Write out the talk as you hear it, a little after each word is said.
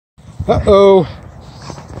Uh-oh.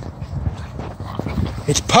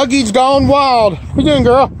 It's Puggy's gone wild. What you doing,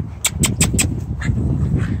 girl?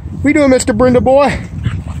 What you doing, Mr. Brindle boy?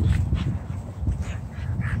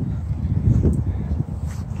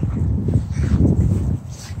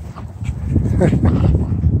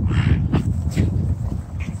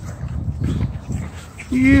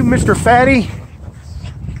 You, Mr. Fatty.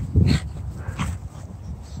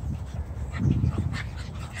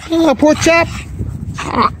 Oh, poor chap.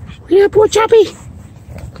 Yeah, poor chappy.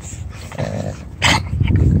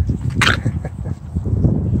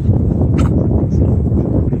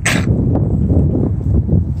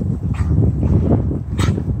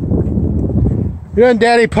 You done,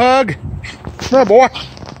 Daddy Pug? Come on, boy.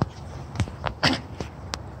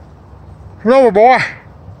 Come over, boy.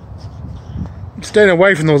 I'm staying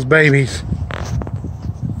away from those babies.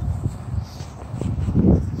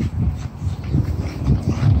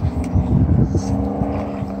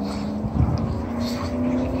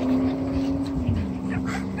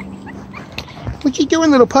 What you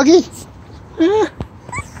doing, little puggy? Huh?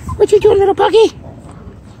 What you doing, little puggy?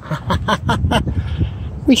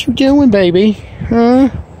 What you doing, baby? Huh?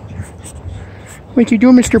 What you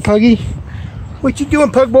doing, Mr. Puggy? What you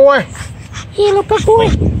doing, pug boy? Hey, little pug boy.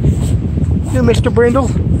 You, Mr. Brindle.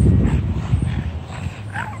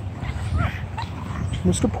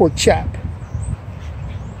 Mr. Poor Chap.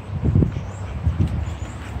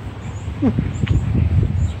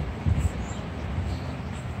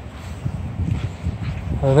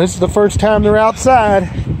 Well, this is the first time they're outside,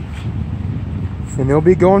 and they'll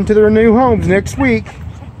be going to their new homes next week.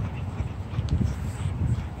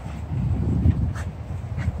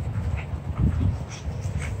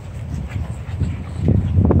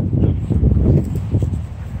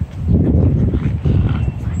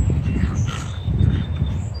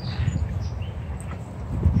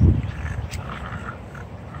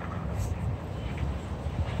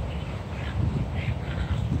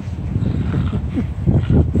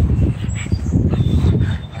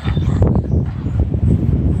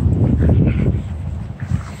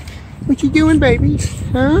 What you doing, babies?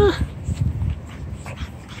 Huh?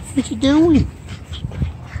 What you doing?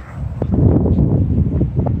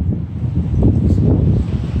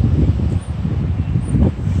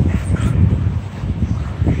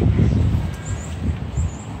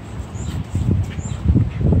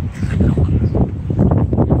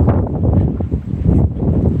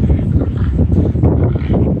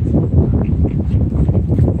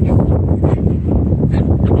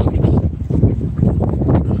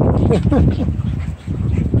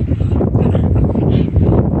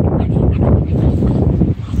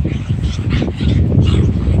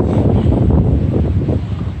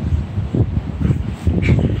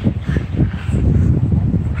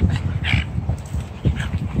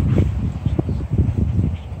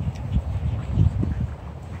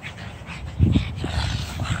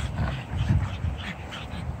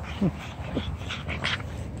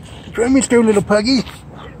 Join me still, little puggy.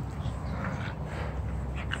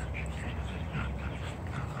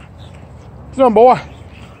 Sit on, boy.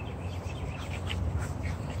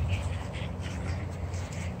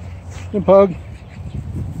 Good pug.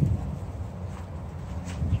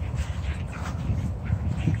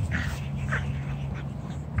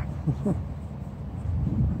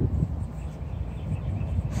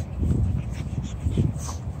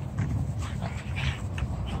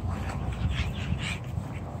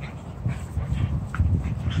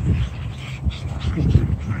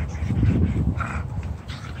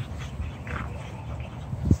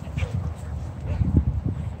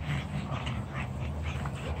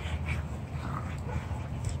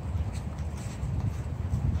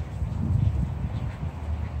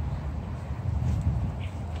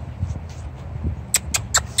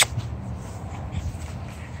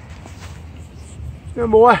 Good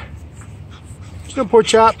boy. Still poor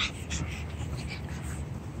chap.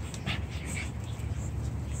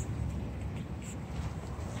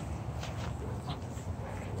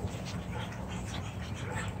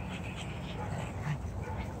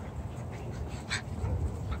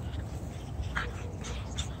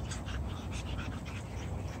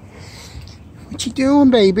 What you doing,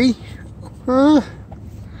 baby? Huh?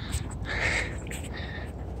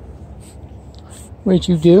 What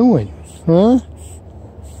you doing? Huh?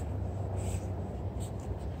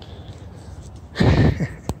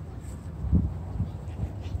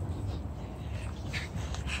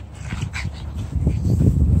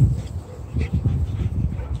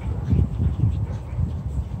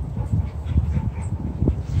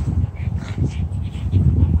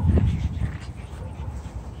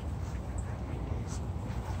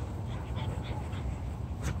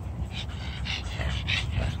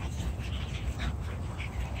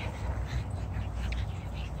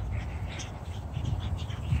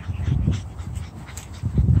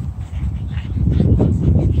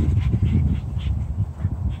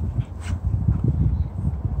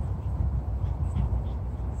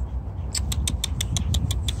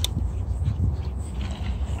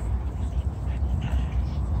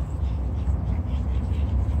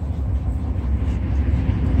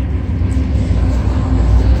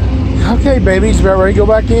 Okay, babies, about ready to go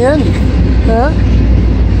back in? Huh?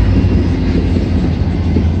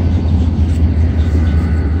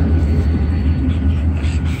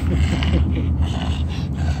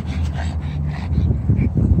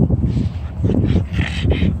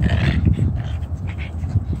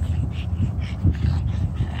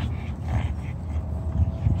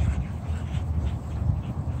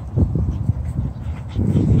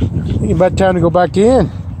 It's about time to go back in.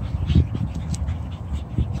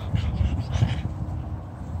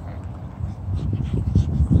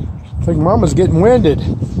 I think Mama's getting winded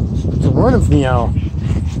from running from y'all.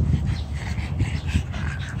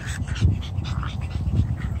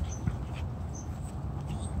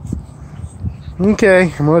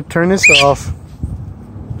 Okay, I'm going to turn this off.